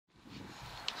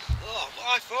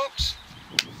Hi folks,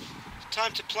 it's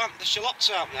time to plant the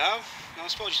shallots out now. Now I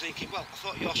suppose you're thinking, well, I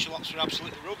thought your shallots were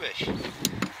absolutely rubbish. And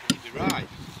you'd be right.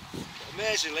 But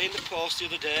amazingly, in the post the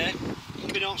other day,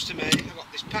 unbeknownst to me, I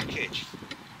got this package.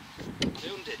 And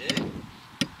I undid it,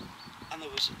 and there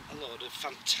was a load of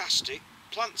fantastic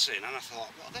plants in, and I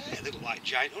thought, what are they? They look like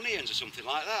giant onions or something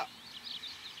like that.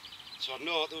 So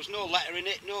there was no letter in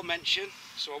it, no mention,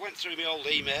 so I went through my old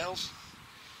emails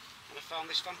and I found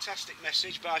this fantastic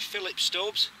message by Philip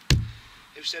Stubbs,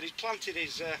 who said he'd planted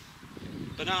his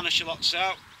banana shallots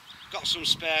out, got some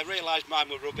spare, realised mine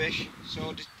were rubbish,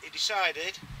 so he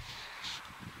decided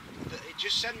that he'd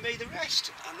just send me the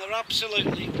rest, and they're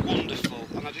absolutely wonderful,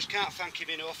 and I just can't thank him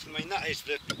enough. I mean, that is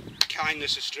the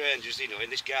kindness of strangers, you know, in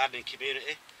this gardening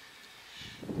community.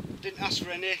 Didn't ask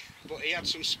for any, but he had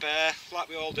some spare, like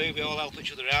we all do. We all help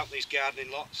each other out in these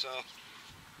gardening lots, so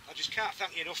I just can't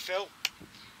thank you enough, Phil.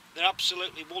 They're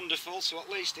absolutely wonderful, so at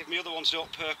least if my other ones don't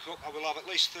perk up, I will have at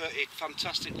least 30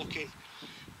 fantastic looking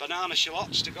banana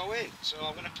shallots to go in. So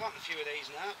I'm going to plant a few of these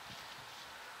now.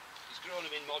 He's grown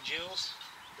them in modules.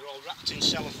 They're all wrapped in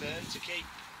cellophane to keep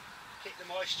the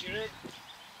moisture in.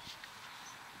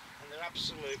 And they're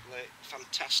absolutely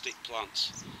fantastic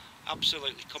plants.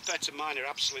 Absolutely, compared to mine, are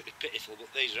absolutely pitiful, but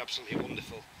these are absolutely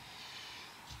wonderful.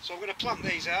 So I'm going to plant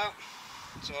these out.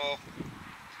 So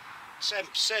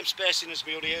same spacing as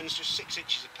my onions, just 6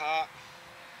 inches apart.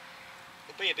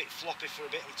 They'll be a bit floppy for a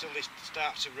bit until they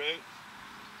start to root.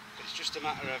 But it's just a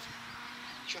matter of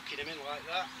chucking them in like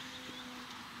that.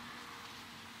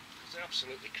 They're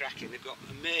absolutely cracking. They've got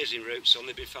amazing roots on.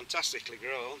 They've been fantastically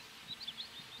grown.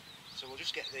 So we'll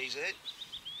just get these in.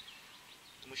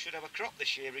 And we should have a crop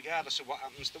this year regardless of what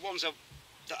happens. The ones that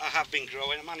I have been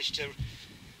growing, I managed to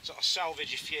sort of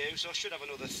salvage a few, so I should have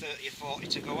another 30 or 40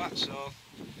 to go at, so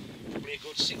probably a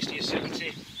good 60 or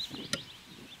 70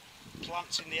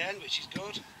 plants in the end, which is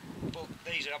good. But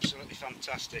these are absolutely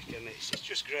fantastic, and it's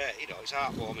just great, you know, it's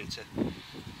heartwarming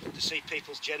to see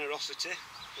people's generosity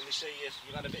when they see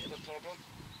you've had a bit of a problem.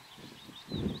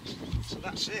 So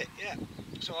that's it, yeah.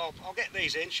 So I'll get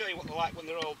these in, show you what they're like when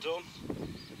they're all done.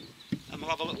 And we'll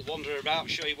have a little wander about,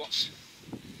 show you what's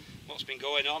been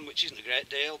going on, which isn't a great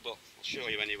deal, but I'll show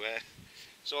you anyway.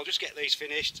 So I'll just get these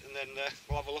finished, and then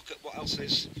we'll have a look at what else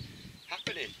is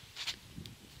happening.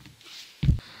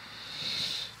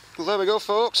 Well, there we go,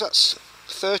 folks. That's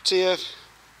 30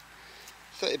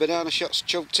 banana shots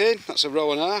chunked in. That's a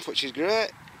row and a half, which is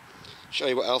great. Show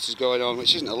you what else is going on,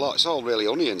 which isn't a lot. It's all really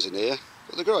onions in here,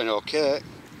 but they're growing okay.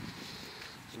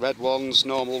 Red ones,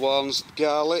 normal ones,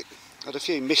 garlic. Had a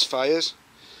few misfires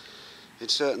in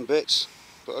certain bits,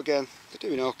 but again, they're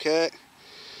doing okay.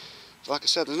 Like I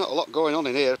said, there's not a lot going on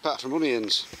in here apart from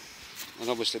onions, and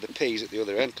obviously the peas at the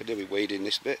other end could do with weeding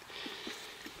this bit.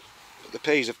 But the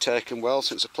peas have taken well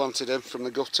since I planted them from the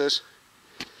gutters.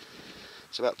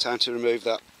 It's about time to remove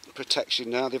that protection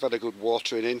now. They've had a good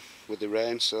watering in with the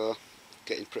rain, so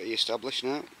getting pretty established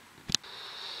now.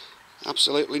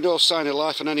 Absolutely no sign of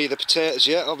life on any of the potatoes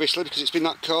yet, obviously, because it's been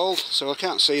that cold, so I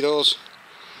can't see those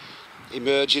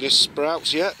emerging as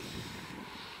sprouts yet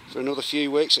for another few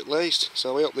weeks at least.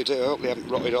 So I hope they do. I hope they haven't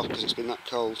rotted off because it's been that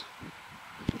cold.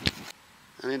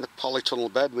 And in the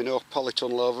polytunnel bed, we know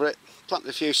polytunnel over it. Planted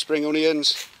a few spring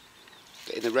onions,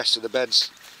 getting the rest of the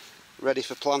beds ready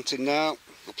for planting now.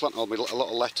 I'll plant a lot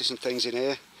of lettuce and things in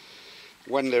here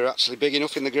when they're actually big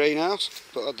enough in the greenhouse,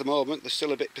 but at the moment they're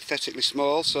still a bit pathetically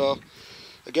small, so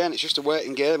again it's just a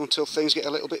waiting game until things get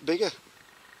a little bit bigger.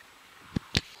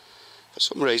 For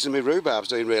some reason my rhubarb's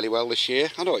doing really well this year.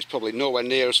 I know it's probably nowhere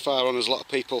near as far on as a lot of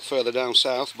people further down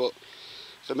south, but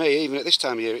for me, even at this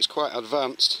time of year, it's quite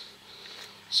advanced.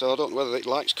 So I don't know whether it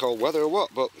likes cold weather or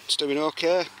what, but it's doing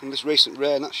okay, and this recent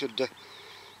rain, that should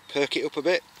perk it up a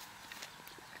bit.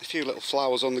 A few little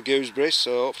flowers on the gooseberries,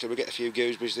 so hopefully we get a few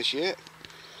gooseberries this year.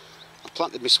 I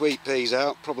planted my sweet peas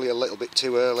out, probably a little bit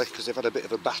too early because they've had a bit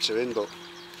of a battering, but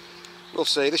we'll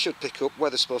see. They should pick up.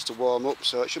 Weather's supposed to warm up,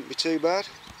 so it shouldn't be too bad.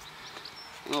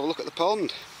 And I'll look at the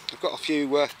pond. I've got a few,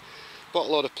 bought a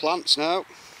load of plants now.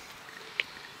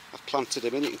 I've planted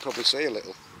them in. You can probably see a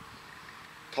little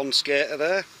pond skater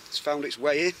there. It's found its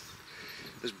way in.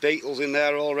 There's beetles in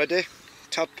there already,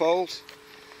 tadpoles.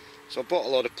 So I bought a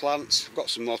load of plants. I've got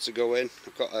some more to go in.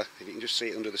 I've got if you can just see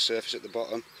it under the surface at the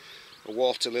bottom, a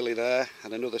water lily there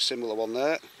and another similar one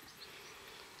there,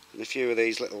 and a few of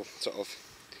these little sort of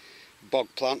bog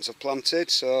plants I've planted,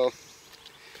 so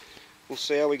we'll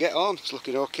see how we get on. It's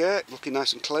looking okay, looking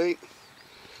nice and clean,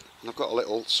 and I've got a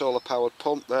little solar powered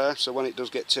pump there, so when it does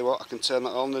get too hot I can turn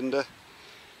that on and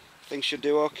things should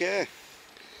do okay.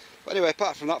 But anyway,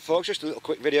 apart from that, folks, just a little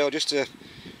quick video just to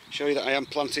show you that I am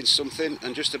planting something,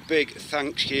 and just a big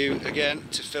thank you again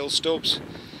to Phil Stubbs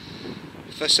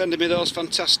for sending me those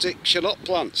fantastic shallot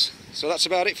plants. So that's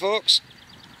about it, folks.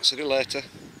 See you later.